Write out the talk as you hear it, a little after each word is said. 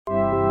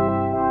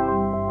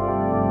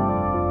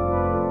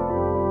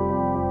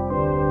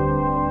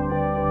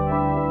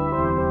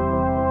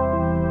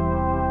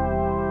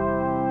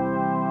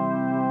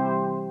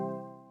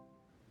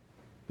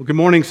Well, good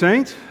morning,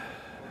 saints.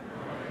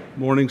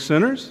 Morning,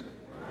 sinners.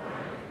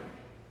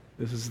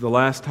 This is the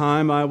last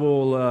time I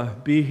will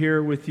be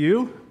here with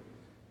you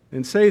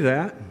and say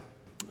that.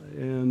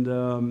 And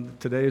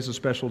today is a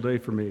special day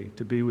for me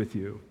to be with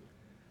you.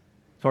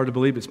 It's hard to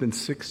believe it's been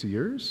 6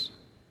 years.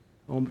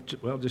 Well,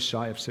 just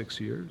shy of 6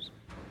 years.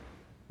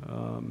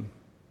 But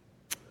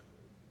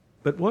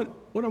what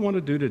I want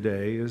to do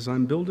today is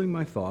I'm building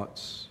my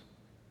thoughts.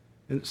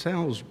 And it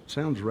sounds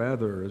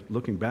rather,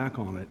 looking back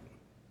on it,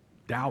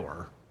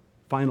 dour.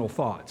 Final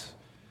thoughts.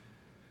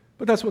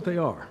 But that's what they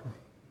are.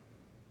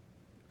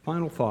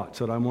 Final thoughts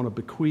that I want to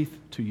bequeath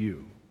to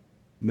you,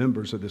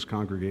 members of this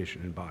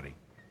congregation and body.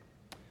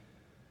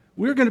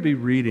 We're going to be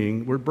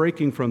reading, we're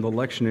breaking from the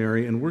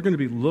lectionary, and we're going to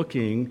be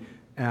looking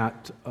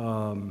at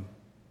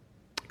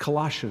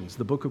Colossians,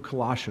 the book of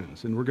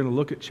Colossians. And we're going to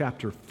look at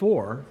chapter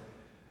 4,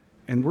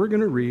 and we're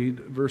going to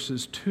read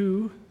verses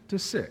 2 to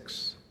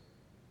 6.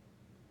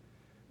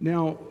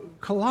 Now,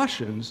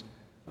 Colossians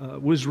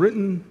was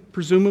written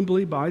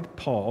presumably by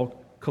Paul.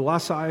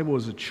 Colossae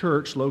was a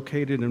church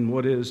located in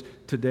what is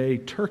today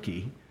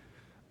Turkey.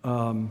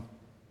 And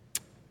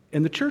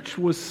the church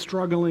was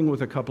struggling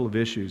with a couple of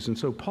issues. And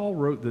so Paul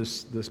wrote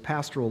this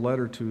pastoral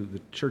letter to the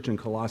church in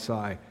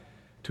Colossae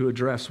to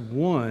address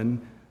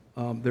one.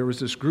 There was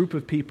this group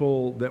of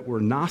people that were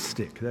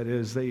Gnostic. That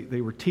is,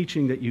 they were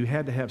teaching that you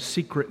had to have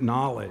secret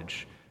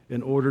knowledge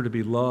in order to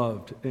be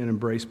loved and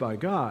embraced by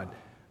God.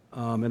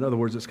 In other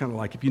words, it's kind of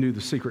like if you knew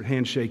the secret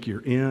handshake,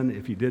 you're in.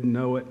 If you didn't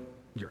know it,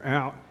 you're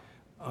out.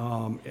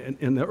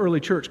 And the early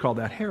church called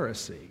that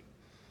heresy.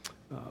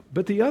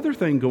 But the other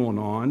thing going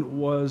on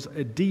was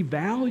a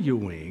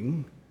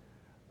devaluing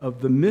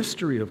of the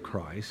mystery of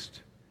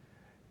Christ,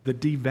 the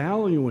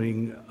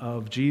devaluing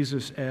of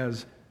Jesus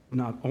as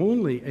not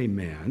only a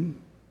man,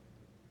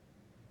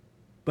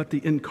 but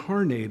the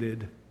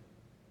incarnated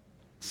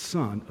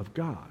Son of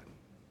God.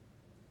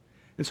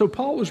 And so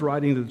Paul was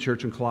writing to the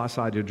church in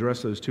Colossae to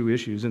address those two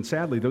issues, and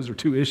sadly, those are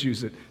two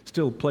issues that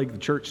still plague the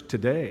church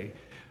today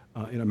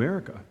in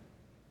America.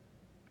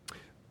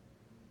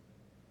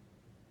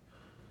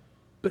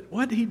 But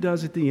what he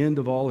does at the end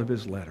of all of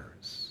his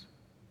letters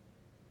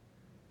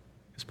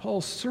is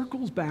Paul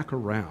circles back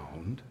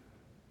around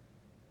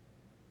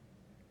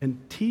and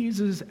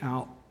teases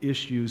out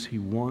issues he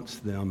wants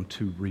them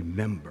to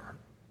remember.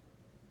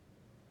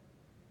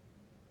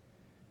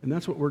 And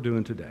that's what we're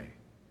doing today.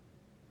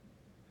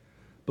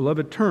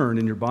 Beloved, turn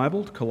in your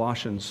Bible to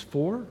Colossians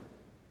 4.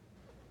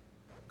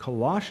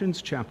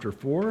 Colossians chapter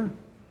 4.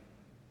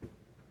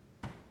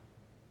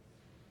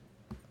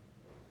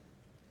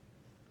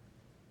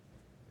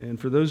 And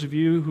for those of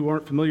you who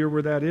aren't familiar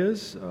where that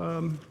is,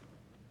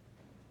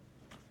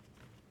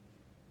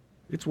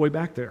 it's way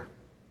back there.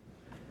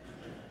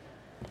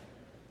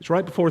 It's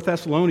right before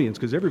Thessalonians,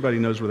 because everybody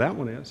knows where that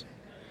one is.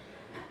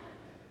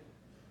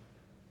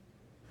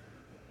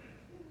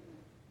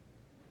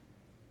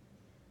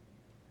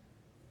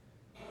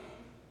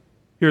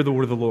 Hear the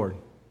word of the Lord.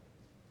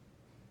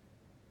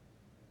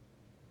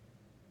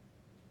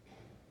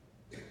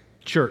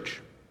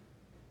 Church,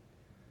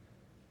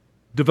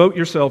 devote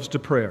yourselves to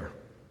prayer,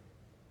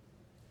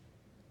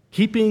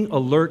 keeping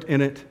alert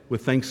in it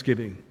with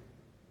thanksgiving.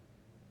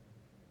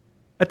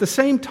 At the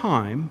same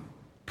time,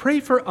 pray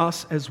for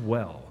us as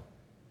well,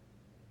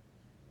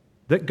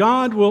 that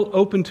God will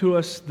open to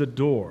us the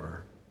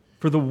door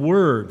for the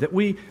word, that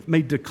we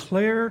may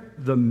declare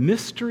the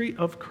mystery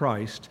of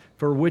Christ,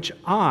 for which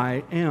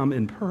I am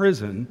in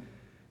prison,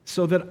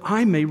 so that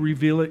I may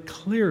reveal it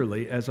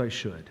clearly as I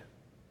should.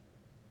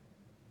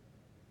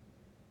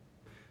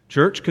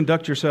 Church,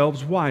 conduct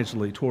yourselves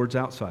wisely towards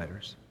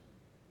outsiders,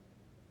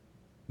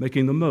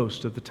 making the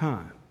most of the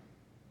time.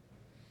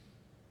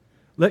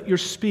 Let your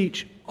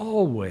speech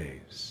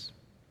always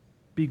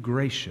be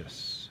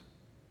gracious,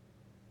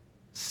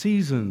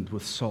 seasoned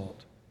with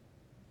salt,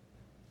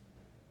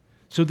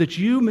 so that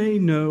you may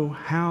know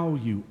how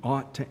you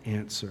ought to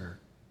answer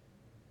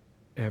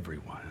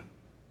everyone.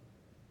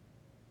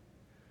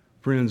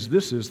 Friends,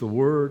 this is the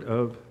word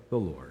of the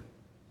Lord.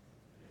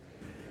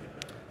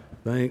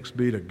 Thanks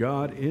be to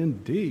God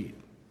indeed.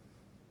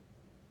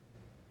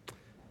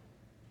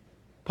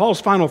 Paul's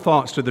final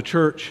thoughts to the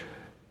church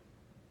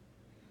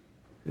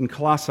in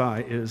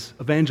Colossae is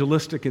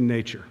evangelistic in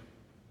nature.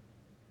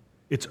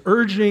 It's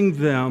urging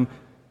them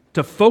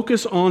to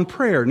focus on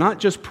prayer, not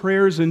just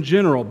prayers in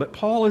general, but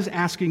Paul is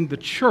asking the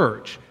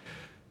church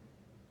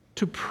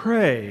to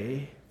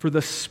pray for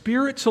the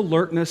Spirit's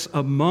alertness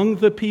among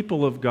the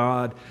people of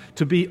God,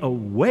 to be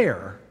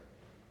aware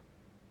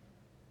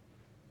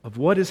of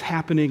what is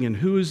happening and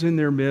who is in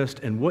their midst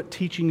and what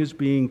teaching is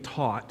being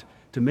taught,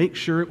 to make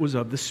sure it was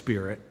of the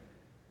Spirit.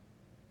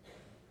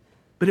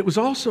 But it was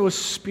also a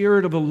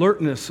spirit of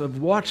alertness,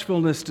 of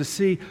watchfulness to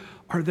see,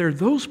 are there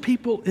those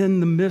people in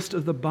the midst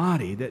of the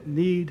body that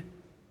need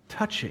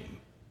touching?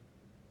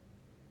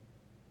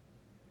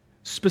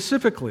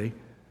 Specifically,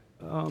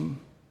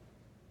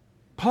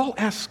 Paul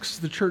asks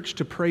the church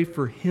to pray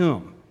for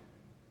him,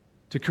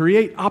 to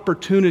create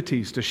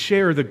opportunities to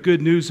share the good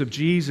news of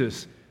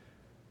Jesus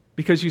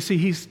Because you see,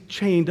 he's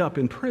chained up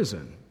in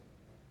prison.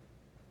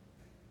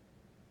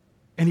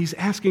 And he's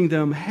asking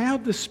them,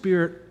 have the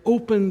Spirit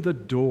open the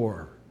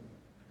door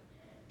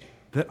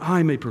that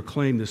I may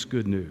proclaim this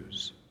good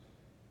news.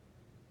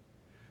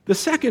 The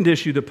second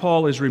issue that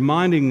Paul is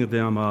reminding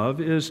them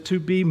of is to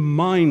be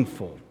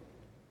mindful.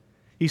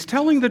 He's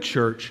telling the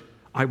church,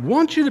 I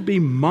want you to be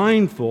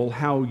mindful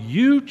how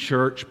you,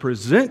 church,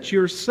 present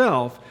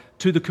yourself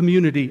to the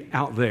community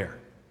out there.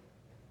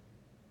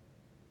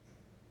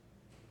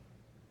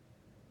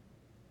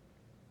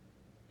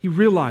 He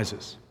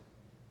realizes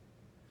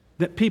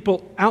that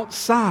people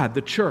outside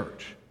the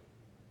church,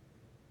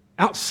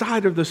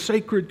 outside of the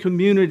sacred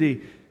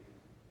community,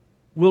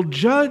 will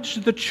judge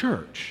the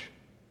church.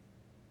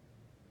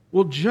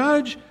 Will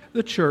judge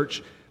the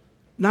church,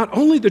 not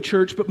only the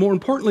church, but more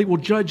importantly, will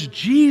judge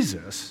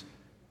Jesus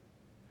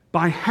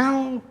by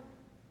how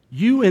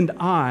you and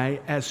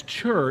I as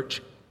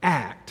church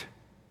act.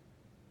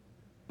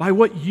 By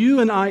what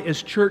you and I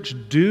as church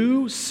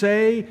do,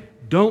 say,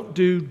 don't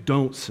do,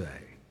 don't say.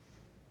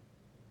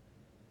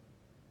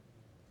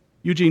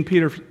 Eugene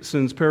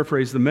Peterson's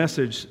paraphrase, The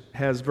Message,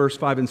 has verse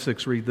 5 and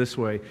 6 read this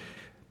way.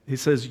 He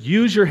says,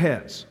 use your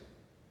heads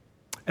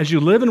as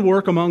you live and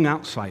work among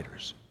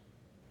outsiders.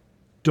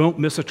 Don't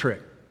miss a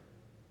trick.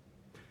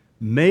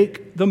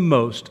 Make the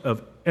most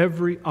of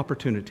every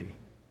opportunity.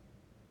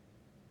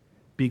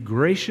 Be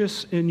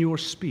gracious in your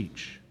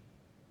speech.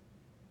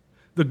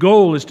 The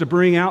goal is to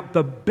bring out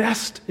the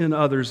best in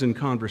others in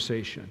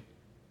conversation,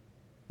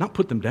 not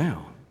put them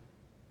down,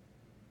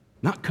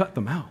 not cut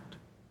them out.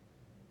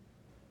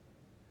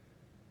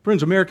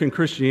 Friends, American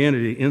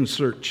Christianity,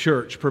 insert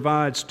church,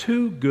 provides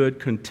two good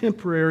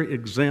contemporary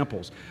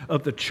examples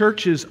of the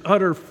church's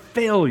utter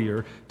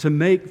failure to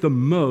make the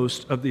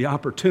most of the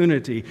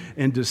opportunity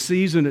and to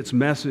season its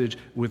message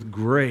with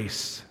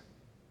grace.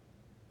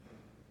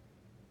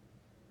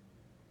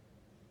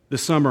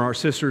 This summer, our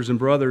sisters and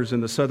brothers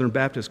in the Southern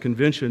Baptist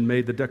Convention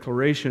made the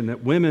declaration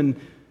that women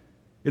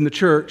in the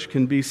church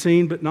can be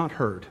seen but not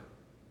heard.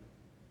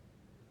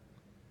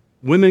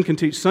 Women can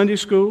teach Sunday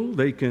school,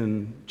 they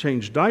can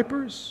change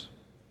diapers,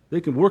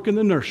 they can work in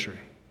the nursery,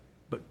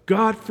 but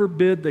God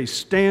forbid they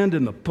stand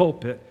in the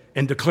pulpit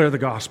and declare the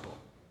gospel.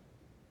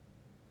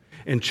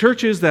 And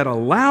churches that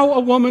allow a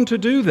woman to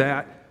do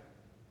that,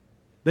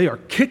 they are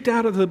kicked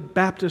out of the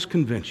Baptist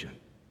Convention.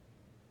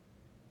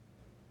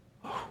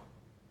 Oh,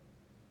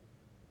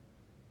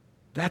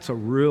 that's a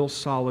real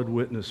solid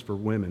witness for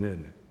women,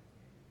 isn't it?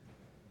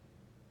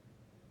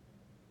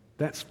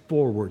 That's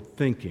forward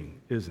thinking,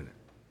 isn't it?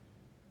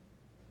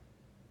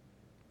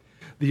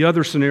 The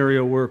other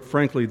scenario where,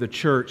 frankly, the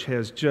church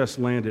has just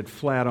landed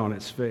flat on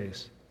its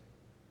face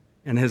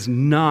and has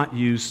not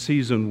used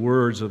seasoned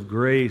words of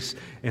grace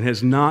and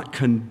has not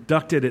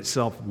conducted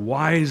itself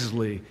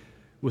wisely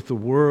with the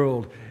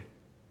world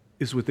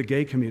is with the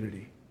gay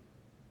community.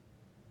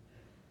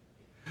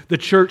 The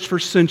church for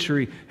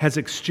centuries has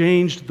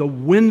exchanged the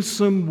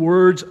winsome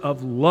words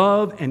of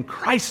love and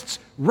Christ's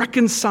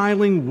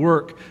reconciling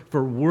work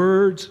for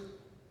words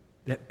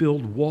that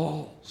build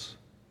walls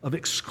of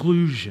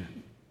exclusion.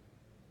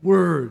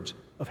 Words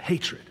of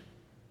hatred.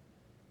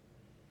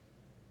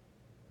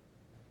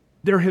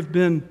 There have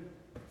been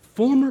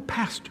former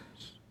pastors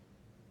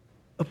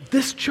of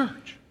this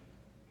church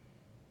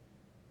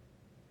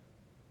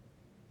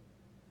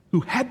who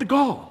had the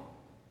gall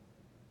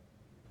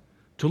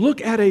to look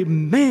at a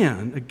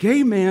man, a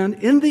gay man,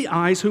 in the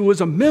eyes who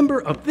was a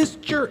member of this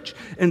church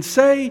and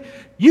say,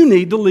 you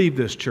need to leave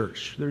this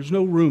church. There's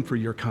no room for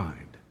your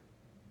kind.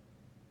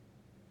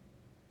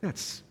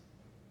 That's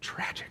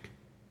tragic.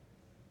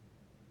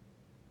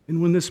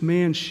 And when this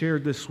man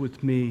shared this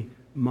with me,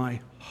 my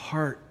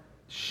heart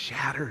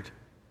shattered.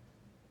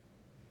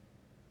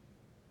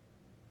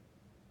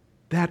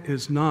 That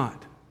is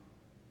not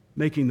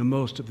making the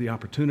most of the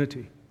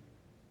opportunity.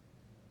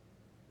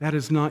 That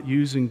is not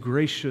using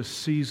gracious,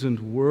 seasoned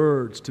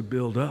words to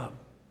build up.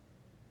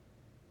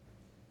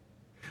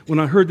 When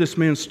I heard this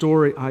man's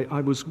story,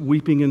 I was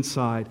weeping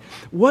inside.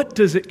 What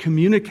does it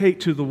communicate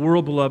to the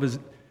world, beloved,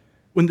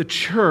 when the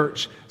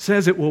church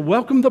says it will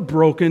welcome the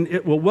broken,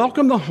 it will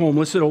welcome the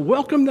homeless, it will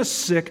welcome the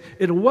sick,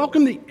 it will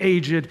welcome the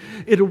aged,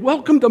 it will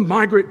welcome the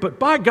migrant, but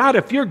by God,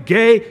 if you're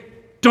gay,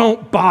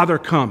 don't bother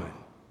coming.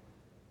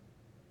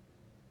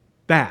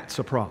 That's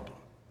a problem.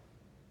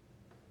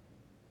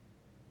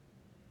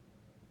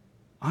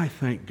 I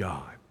thank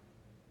God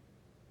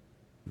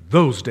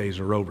those days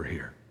are over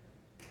here.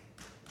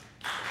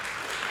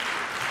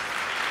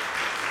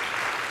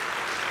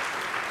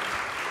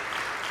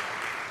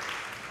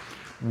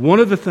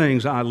 One of the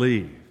things I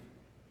leave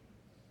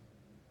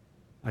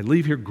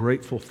here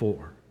grateful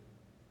for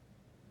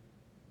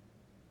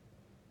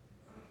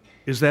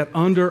is that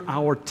under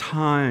our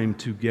time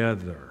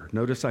together,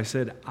 notice I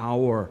said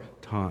our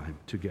time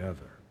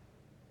together,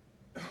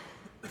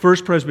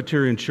 First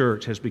Presbyterian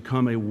Church has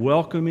become a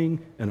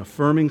welcoming and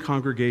affirming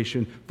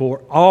congregation for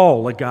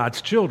all of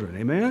God's children.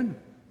 Amen?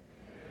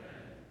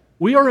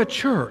 We are a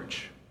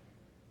church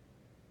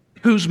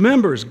whose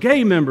members,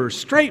 gay members,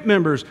 straight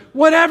members,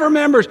 whatever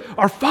members,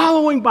 are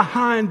following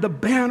behind the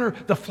banner,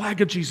 the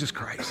flag of Jesus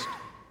Christ.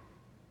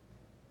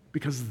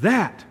 Because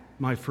that,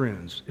 my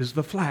friends, is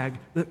the flag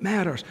that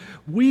matters.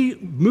 We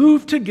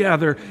move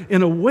together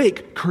in a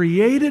wake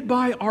created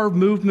by our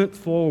movement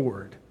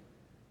forward.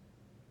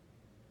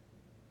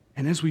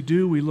 And as we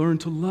do, we learn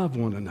to love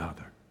one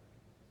another,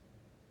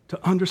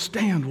 to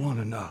understand one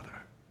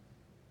another,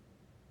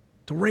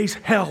 to raise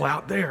hell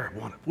out there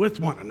with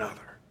one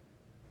another.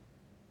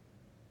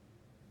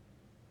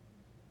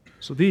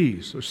 So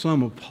these are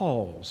some of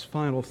Paul's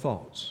final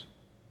thoughts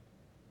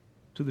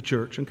to the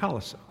church in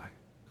Colossae.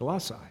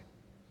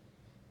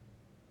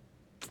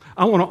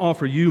 I want to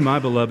offer you, my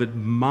beloved,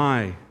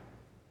 my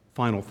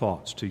final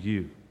thoughts to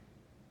you.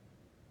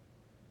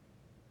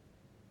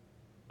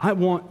 I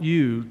want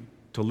you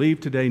to leave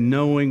today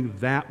knowing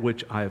that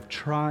which I have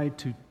tried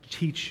to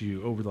teach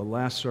you over the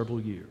last several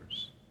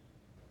years.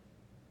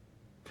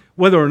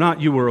 Whether or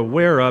not you were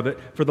aware of it,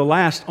 for the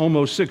last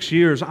almost 6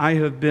 years, I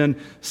have been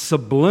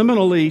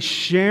subliminally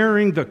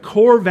sharing the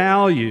core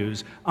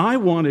values I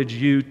wanted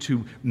you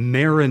to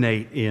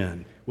marinate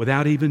in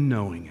without even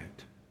knowing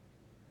it.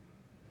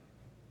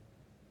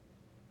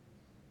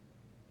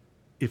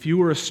 If you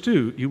were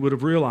astute, you would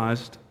have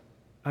realized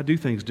I do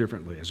things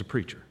differently as a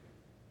preacher.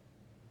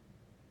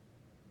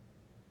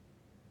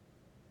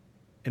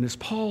 And as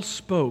Paul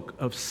spoke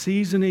of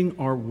seasoning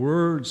our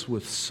words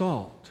with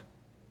salt,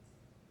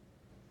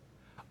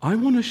 I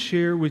want to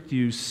share with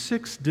you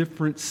 6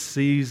 different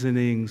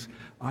seasonings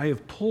I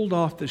have pulled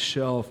off the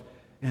shelf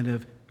and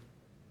have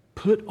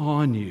put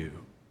on you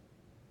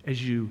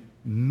as you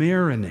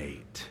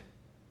marinate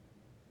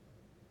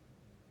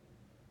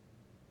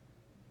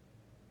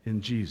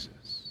in Jesus.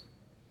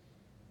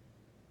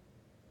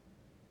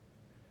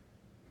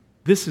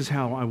 This is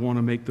how I want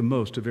to make the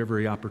most of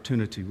every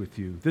opportunity with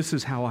you. This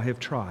is how I have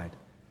tried.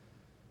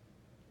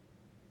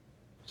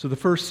 So the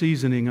first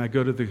seasoning I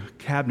go to the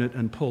cabinet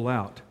and pull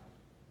out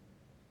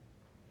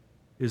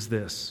is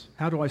this.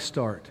 How do I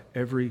start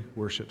every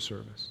worship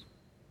service?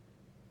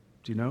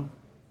 Do you know?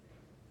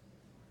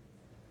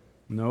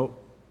 No.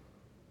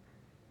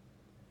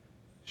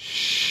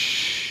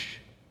 Shh.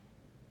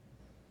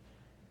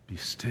 Be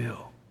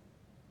still.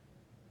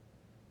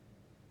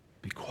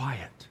 Be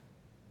quiet.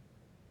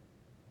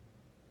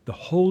 The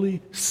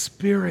Holy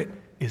Spirit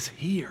is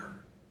here.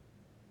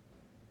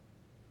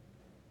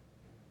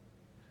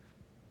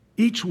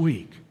 Each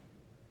week,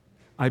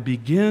 I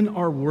begin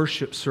our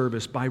worship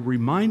service by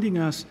reminding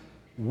us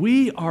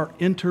we are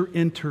entering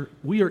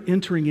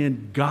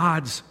in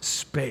God's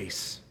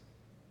space,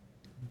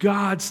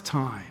 God's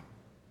time.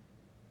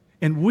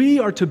 And we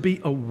are to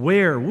be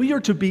aware, we are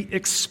to be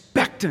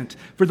expectant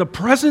for the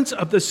presence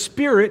of the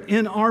Spirit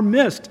in our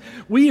midst.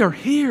 We are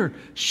here.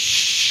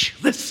 Shh,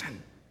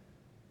 listen.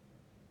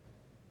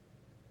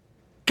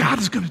 God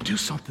is going to do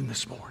something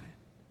this morning.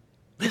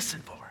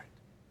 Listen for it.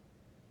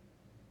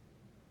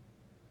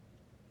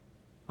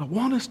 I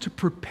want us to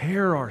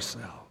prepare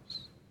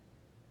ourselves.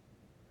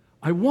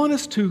 I want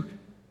us to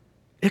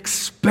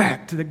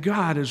expect that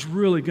God is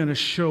really going to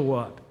show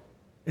up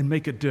and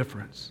make a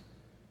difference.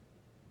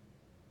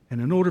 And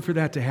in order for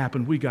that to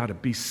happen, we got to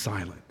be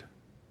silent.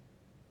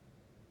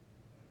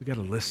 We got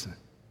to listen.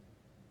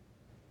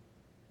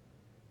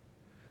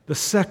 The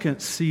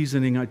second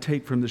seasoning I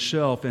take from the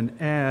shelf and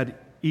add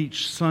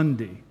each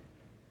Sunday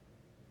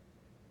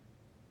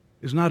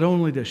is not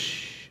only to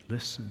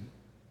listen,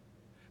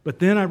 but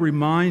then I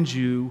remind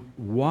you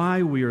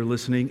why we are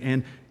listening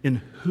and in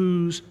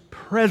whose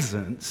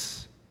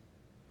presence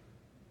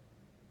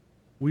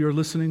we are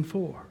listening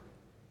for.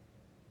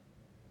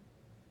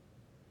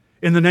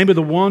 In the name of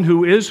the one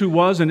who is, who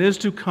was, and is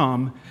to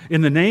come,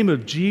 in the name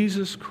of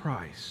Jesus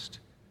Christ,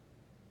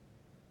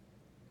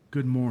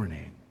 good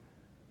morning.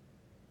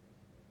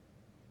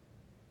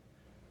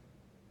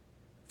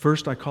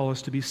 First, I call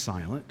us to be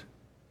silent,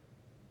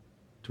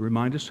 to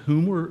remind us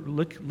whom we're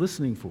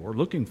listening for,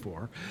 looking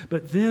for.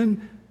 But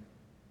then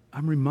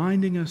I'm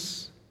reminding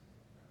us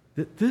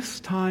that this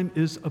time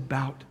is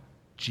about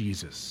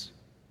Jesus.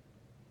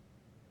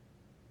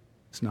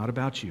 It's not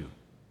about you.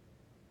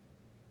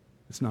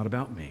 It's not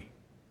about me.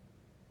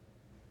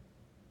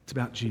 It's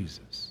about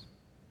Jesus.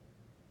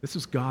 This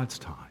is God's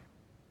time.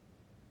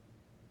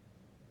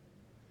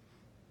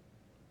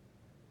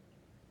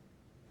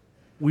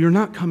 We are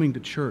not coming to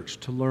church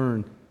to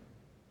learn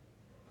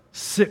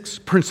 6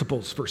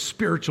 principles for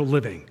spiritual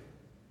living.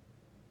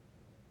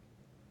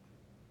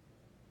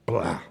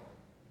 Blah.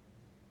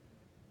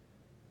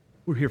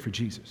 We're here for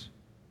Jesus.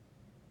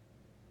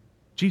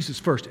 Jesus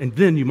first, and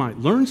then you might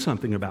learn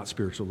something about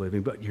spiritual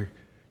living, but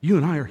you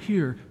and I are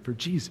here for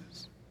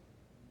Jesus.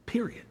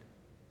 Period.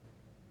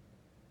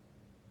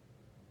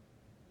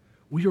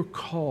 We are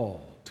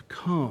called to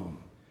come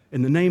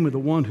in the name of the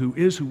one who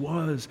is, who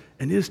was,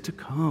 and is to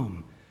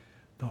come.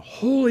 The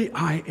holy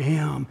I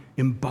am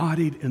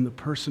embodied in the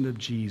person of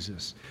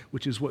Jesus,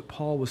 which is what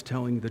Paul was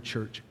telling the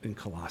church in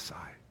Colossae.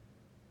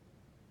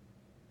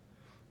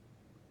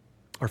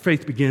 Our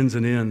faith begins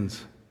and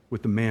ends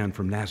with the man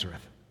from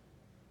Nazareth.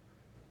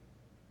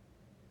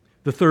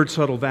 The third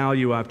subtle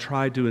value I've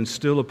tried to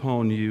instill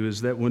upon you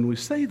is that when we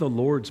say the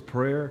Lord's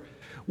Prayer,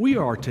 we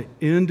are to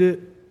end it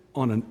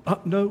on an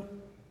up note,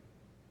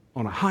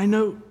 on a high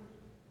note,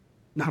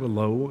 not a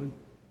low one.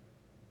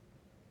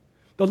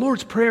 The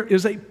Lord's Prayer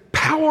is a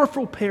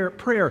powerful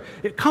prayer.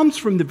 It comes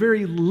from the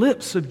very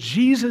lips of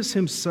Jesus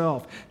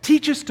himself.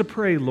 Teach us to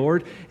pray,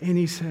 Lord. And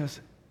he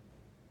says,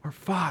 Our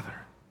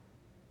Father,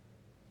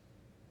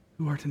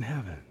 who art in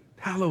heaven,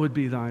 hallowed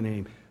be thy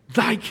name.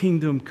 Thy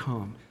kingdom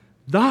come.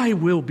 Thy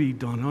will be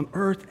done on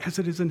earth as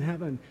it is in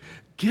heaven.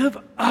 Give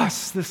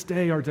us this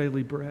day our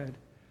daily bread.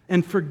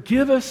 And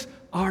forgive us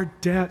our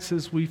debts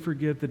as we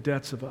forgive the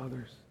debts of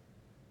others.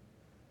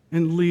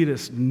 And lead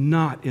us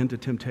not into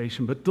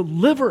temptation, but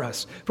deliver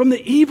us from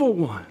the evil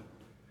one.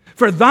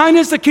 For thine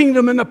is the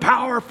kingdom and the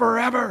power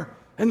forever,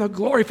 and the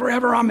glory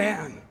forever.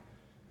 Amen.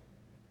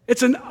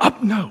 It's an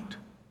up note.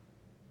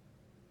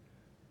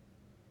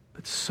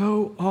 But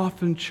so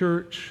often,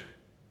 church,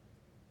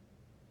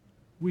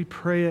 we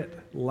pray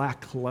it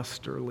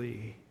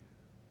lacklusterly.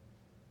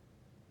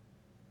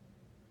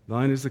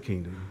 Thine is the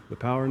kingdom, the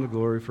power and the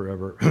glory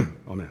forever.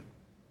 Amen.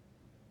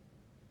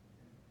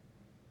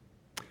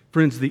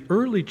 Friends, the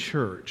early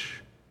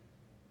church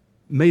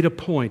made a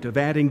point of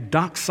adding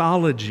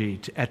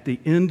doxology at the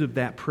end of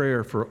that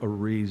prayer for a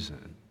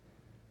reason.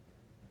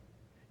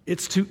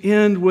 It's to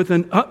end with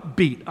an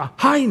upbeat, a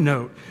high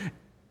note,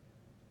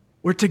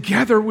 where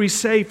together we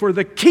say, for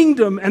the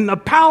kingdom and the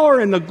power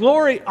and the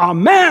glory,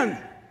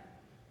 amen.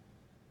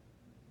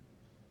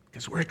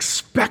 Because we're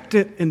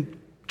expectant and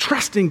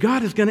trusting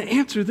God is going to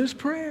answer this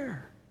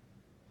prayer.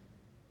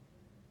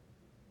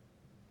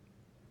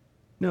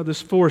 Now,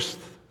 this fourth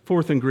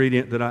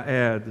ingredient that I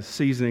add, the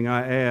seasoning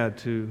I add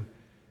to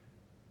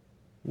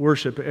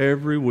worship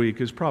every week,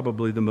 is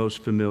probably the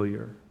most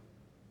familiar.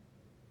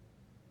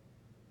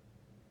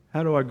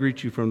 How do I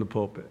greet you from the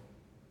pulpit?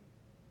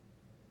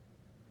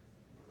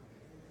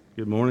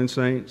 Good morning,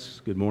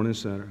 saints. Good morning,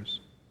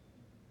 sinners.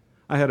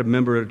 I had a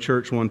member at a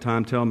church one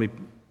time tell me,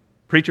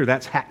 Preacher,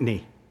 that's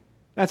hackney.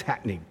 That's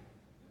hackney.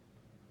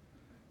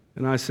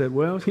 And I said,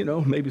 well,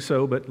 maybe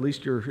so, but at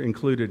least you're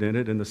included in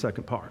it in the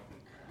second part.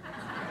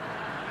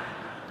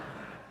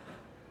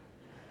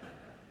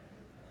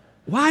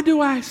 Why do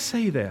I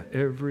say that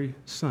every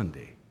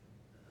Sunday?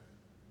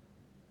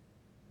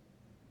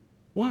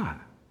 Why?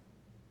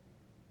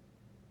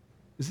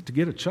 Is it to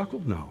get a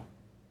chuckle? No.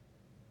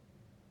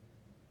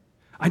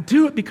 I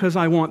do it because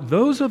I want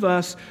those of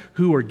us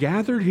who are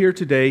gathered here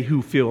today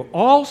who feel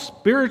all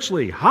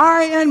spiritually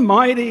high and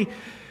mighty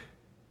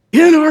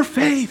in our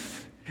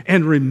faith.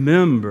 And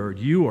remember,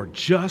 you are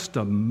just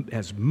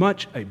as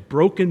much a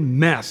broken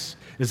mess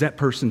as that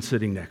person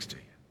sitting next to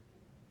you.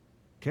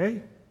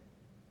 Okay?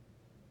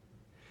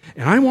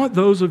 And I want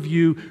those of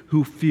you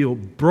who feel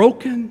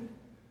broken,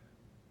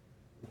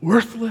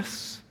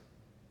 worthless,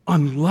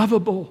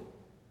 unlovable,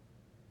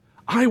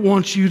 I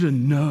want you to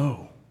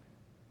know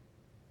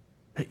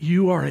that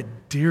you are a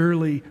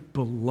dearly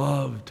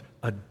beloved,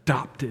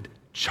 adopted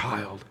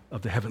child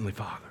of the Heavenly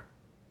Father.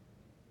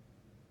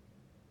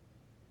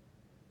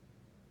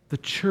 The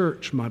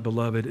church, my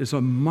beloved, is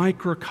a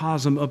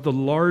microcosm of the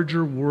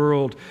larger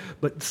world,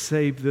 but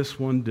save this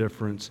one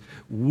difference.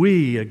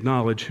 We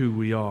acknowledge who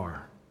we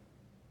are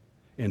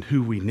and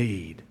who we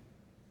need.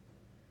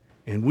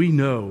 And we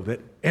know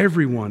that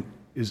everyone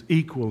is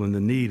equal in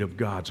the need of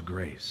God's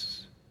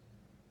grace.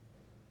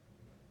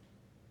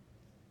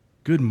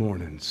 Good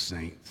morning,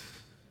 saints.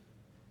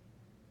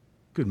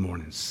 Good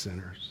morning,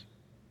 sinners.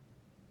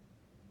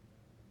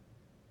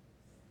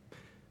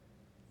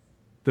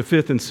 The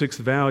fifth and sixth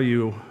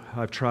value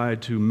I've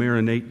tried to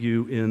marinate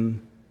you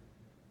in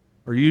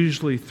are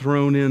usually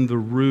thrown in the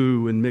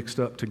roux and mixed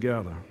up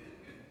together.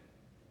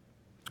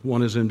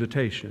 One is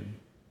invitation,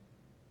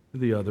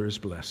 the other is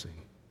blessing.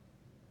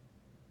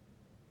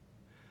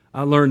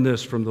 I learned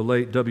this from the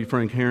late W.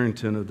 Frank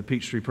Harrington of the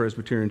Peachtree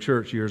Presbyterian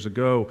Church years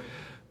ago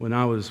when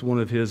I was one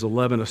of his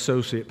 11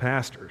 associate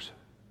pastors.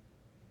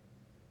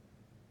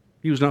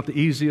 He was not the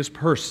easiest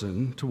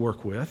person to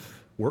work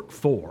with, work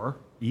for,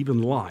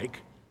 even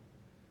like,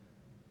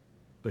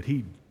 but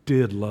he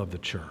did love the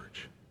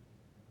church.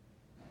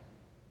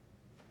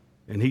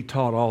 And he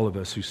taught all of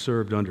us who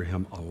served under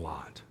him a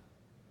lot.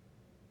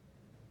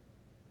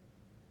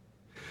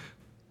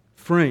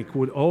 Frank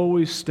would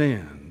always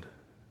stand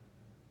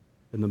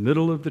in the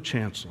middle of the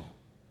chancel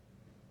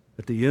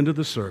at the end of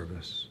the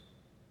service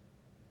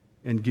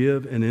and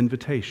give an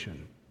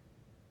invitation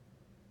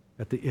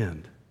at the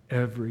end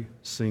every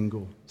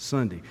single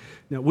Sunday.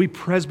 Now, we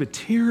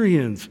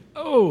Presbyterians,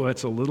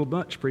 that's a little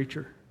much,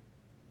 preacher.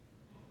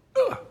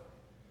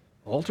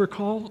 Altar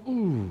call?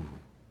 Ooh,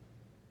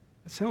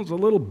 that sounds a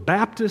little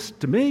Baptist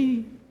to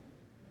me.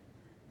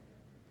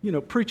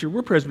 Preacher,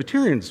 we're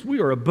Presbyterians. We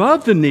are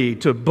above the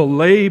need to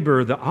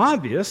belabor the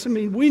obvious. I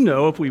mean, we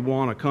know if we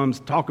want to come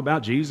talk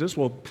about Jesus,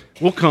 we'll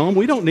come.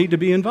 We don't need to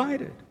be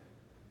invited.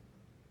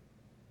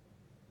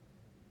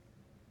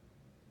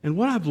 And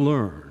what I've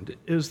learned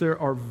is there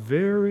are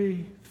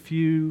very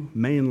few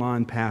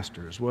mainline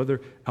pastors,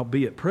 whether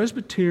albeit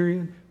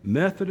Presbyterian,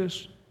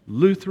 Methodist,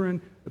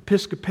 Lutheran,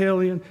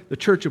 Episcopalian, the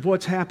church of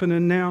what's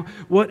happening now,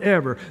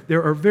 whatever.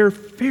 There are very,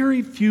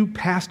 very few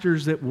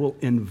pastors that will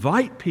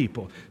invite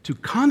people to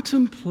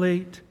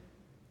contemplate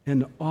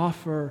and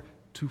offer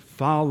to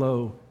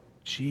follow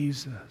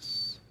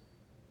Jesus,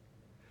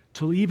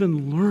 to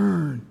even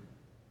learn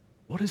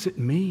what does it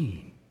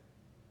mean.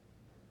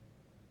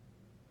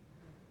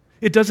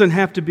 It doesn't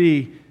have to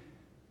mean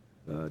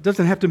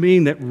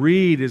that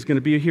Reed is going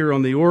to be here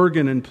on the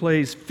organ and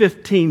plays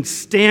 15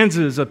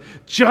 stanzas of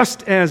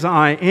Just As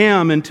I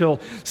Am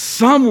until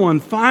someone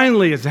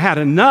finally has had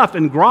enough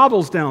and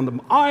grovels down the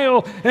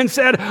aisle and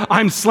said,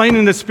 I'm slain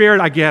in the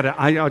Spirit, I get it,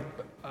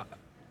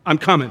 I'm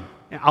coming,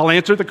 I'll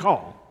answer the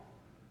call.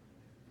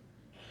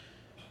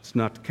 It's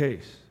not the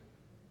case.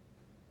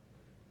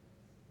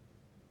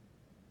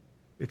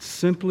 It's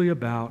simply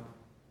about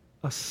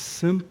a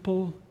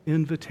simple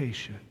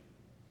invitation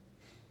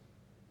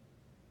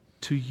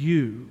to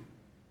you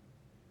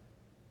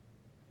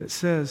that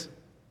says,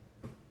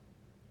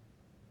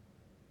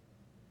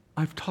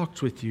 I've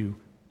talked with you.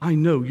 I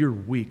know your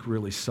week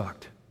really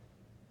sucked. Do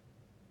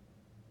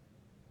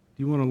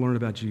you want to learn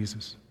about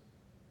Jesus?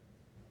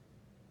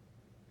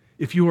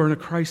 If you are in a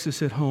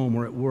crisis at home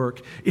or at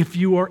work, if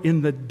you are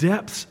in the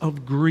depths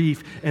of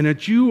grief and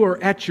that you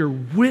are at your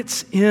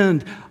wit's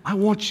end, I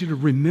want you to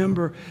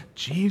remember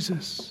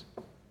Jesus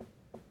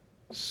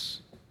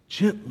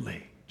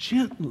gently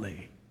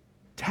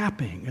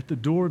tapping at the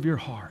door of your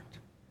heart.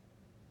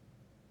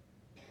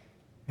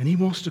 And He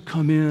wants to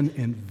come in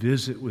and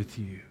visit with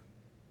you.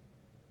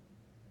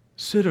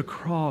 Sit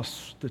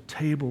across the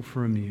table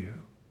from you.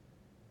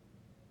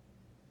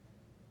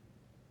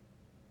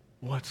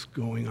 What's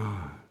going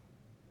on?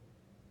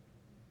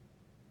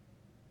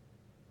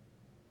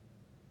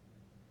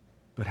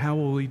 But how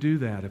will we do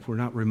that if we're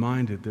not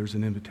reminded there's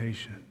an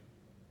invitation?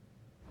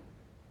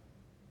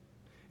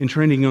 In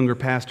training younger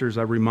pastors,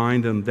 I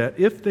remind them that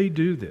if they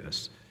do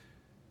this,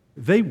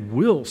 they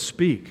will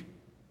speak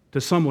to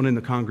someone in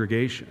the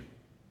congregation.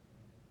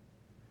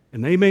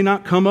 And they may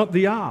not come up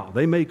the aisle.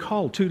 They may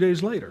call 2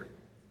 days later.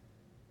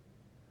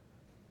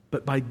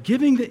 But by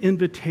giving the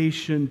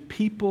invitation,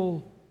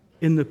 people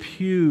in the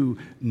pew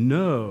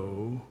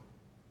know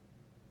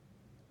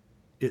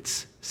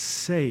it's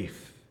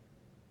safe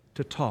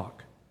to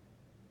talk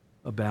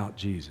about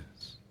Jesus.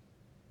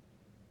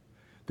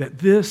 That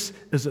this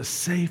is a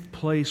safe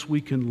place we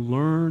can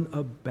learn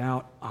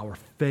about our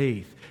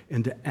faith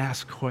and to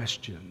ask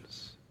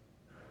questions.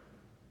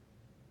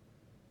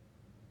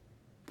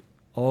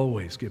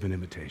 Always give an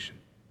invitation.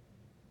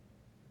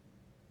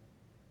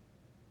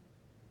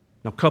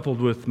 Now, coupled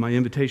with my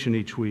invitation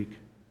each week,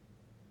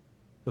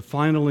 the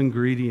final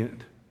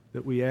ingredient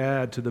that we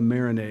add to the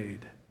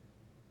marinade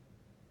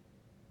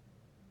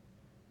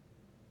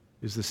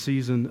is the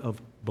season of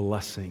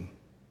blessing.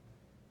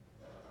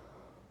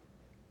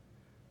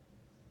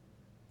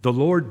 The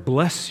Lord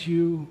bless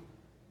you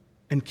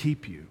and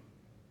keep you.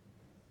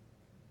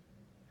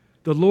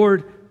 The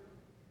Lord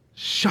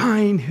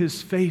shine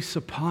His face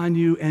upon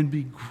you and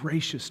be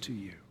gracious to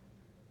you.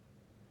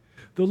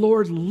 The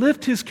Lord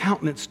lift His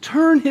countenance,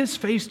 turn His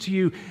face to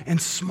you, and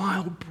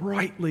smile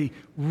brightly,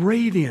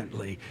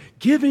 radiantly,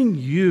 giving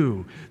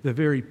you the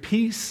very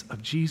peace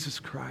of Jesus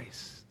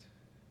Christ.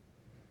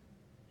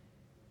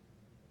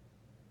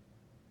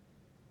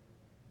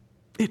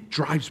 It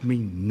drives me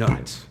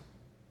nuts.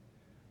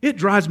 It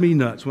drives me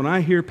nuts when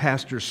I hear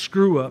pastors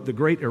screw up the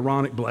great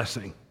Aaronic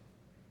blessing.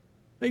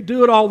 They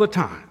do it all the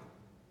time.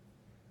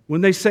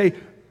 When they say,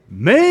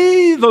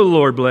 may the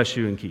Lord bless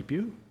you and keep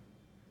you.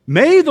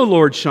 May the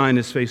Lord shine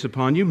His face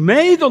upon you.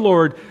 May the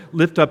Lord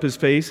lift up His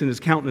face and His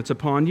countenance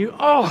upon you.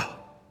 Oh,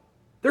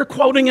 they're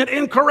quoting it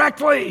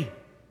incorrectly. If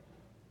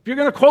you're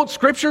going to quote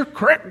Scripture,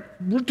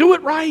 correct, do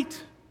it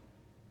right.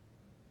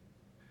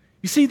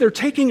 You see, they're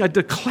taking a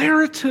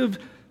declarative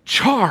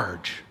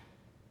charge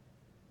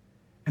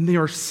and they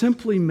are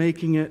simply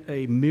making it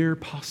a mere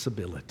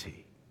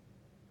possibility.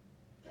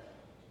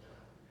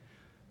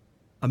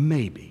 A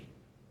maybe.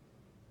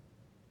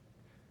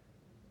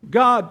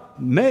 God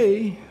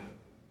may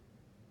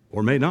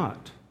or may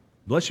not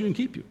bless you and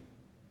keep you.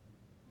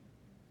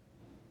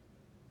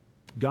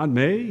 God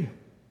may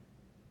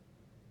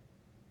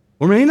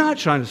or may not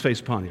shine His face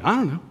upon you. I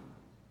don't know.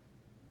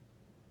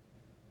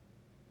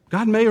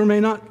 God may or may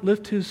not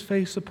lift His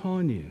face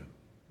upon you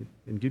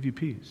and give you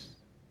peace.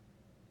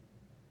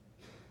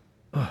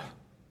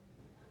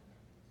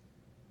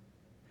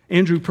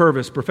 Andrew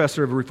Purvis,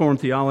 professor of Reformed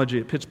theology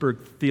at Pittsburgh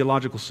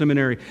Theological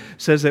Seminary,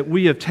 says that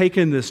we have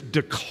taken this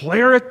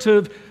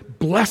declarative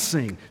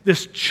blessing,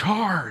 this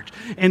charge,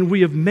 and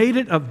we have made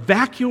it a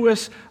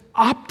vacuous,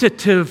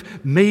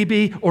 optative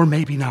maybe or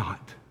maybe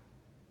not.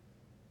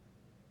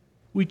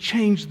 We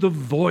changed the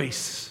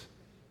voice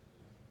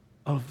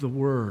of the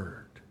word.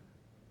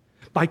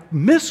 By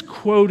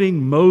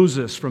misquoting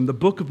Moses from the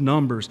book of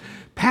Numbers,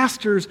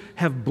 pastors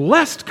have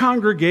blessed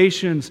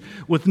congregations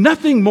with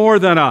nothing more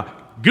than a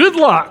good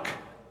luck.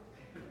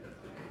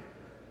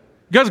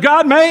 Because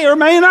God may or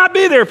may not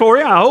be there for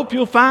you. I hope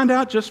you'll find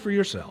out just for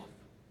yourself.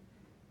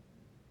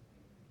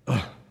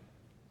 Ugh.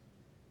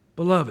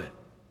 Beloved,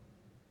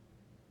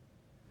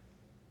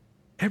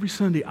 every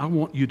Sunday I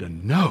want you to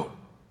know,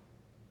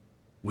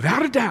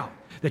 without a doubt,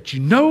 that you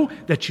know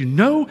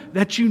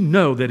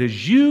that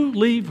as you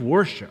leave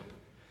worship,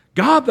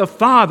 God the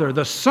Father,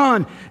 the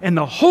Son, and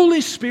the Holy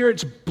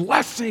Spirit's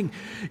blessing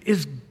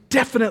is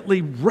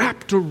definitely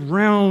wrapped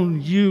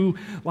around you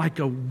like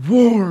a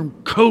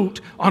warm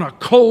coat on a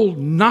cold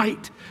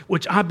night,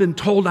 which I've been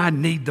told I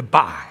need to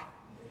buy.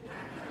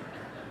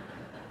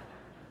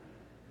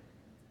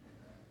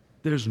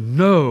 There's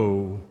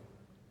no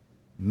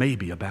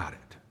maybe about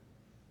it.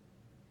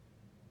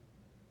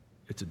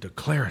 It's a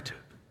declarative.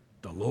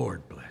 The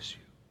Lord bless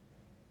you.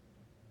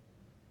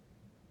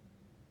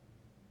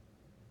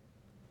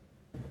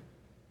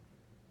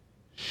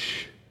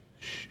 Shh, shh,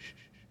 shh, shh.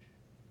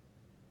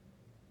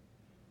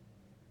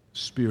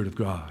 Spirit of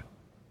God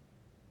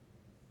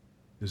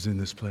is in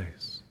this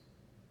place.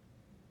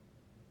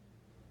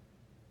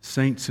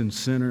 Saints and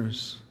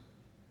sinners,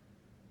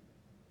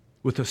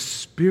 with a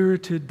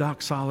spirited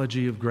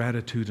doxology of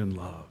gratitude and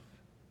love,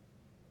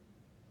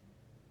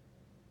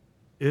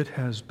 it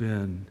has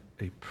been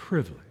a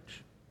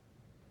privilege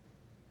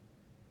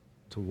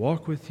to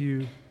walk with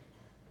you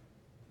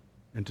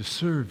and to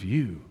serve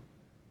you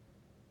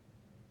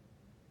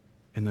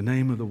in the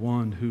name of the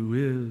one who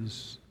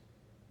is,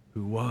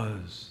 who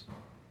was,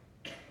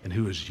 and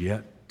who is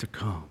yet to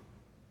come.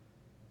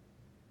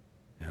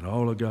 And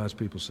all of God's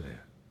people say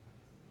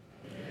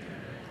it.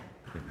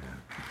 Amen.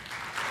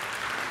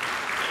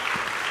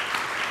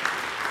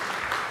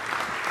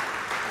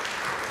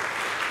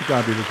 To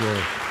God be the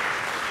glory.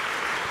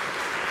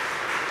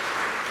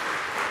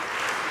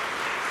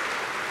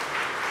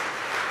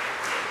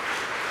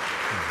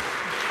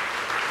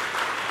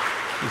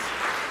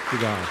 To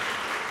God.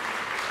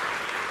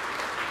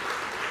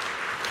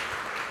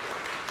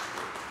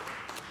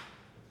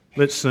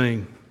 Let's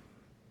sing.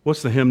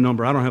 What's the hymn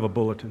number? I don't have a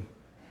bulletin.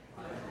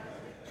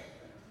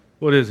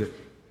 What is it?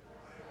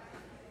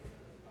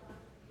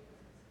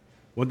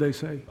 What'd they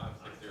say?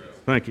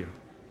 560. Thank you.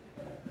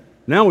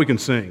 Now we can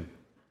sing.